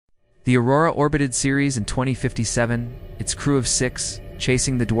The Aurora orbited Ceres in 2057, its crew of 6,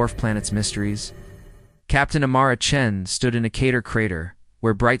 chasing the dwarf planet's mysteries. Captain Amara Chen stood in Occator Crater,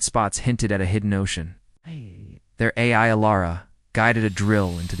 where bright spots hinted at a hidden ocean. Their AI Aurora guided a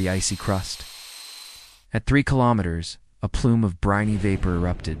drill into the icy crust. At 3 kilometers, a plume of briny vapor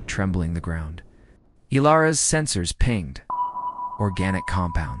erupted, trembling the ground. Aurора's sensors pinged. Organic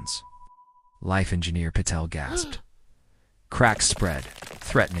compounds. Life engineer Patel gasped. Cracks spread,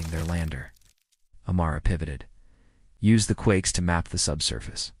 threatening their lander. Amara pivoted. Used the quakes to map the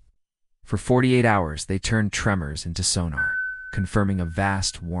subsurface. For 48 hours, they turned tremors into sonar, confirming a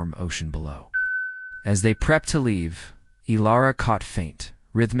vast, warm ocean below. As they prepped to leave, Aurora caught faint,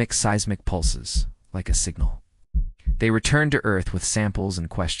 rhythmic seismic pulses, like a signal. They returned to Earth with samples and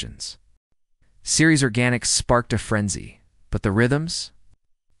questions. Ceres Organics sparked a frenzy, but the rhythms?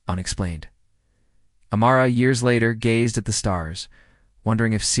 Unexplained. Amara, years later, gazed at the stars,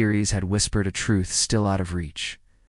 wondering if Ceres had whispered a truth still out of reach.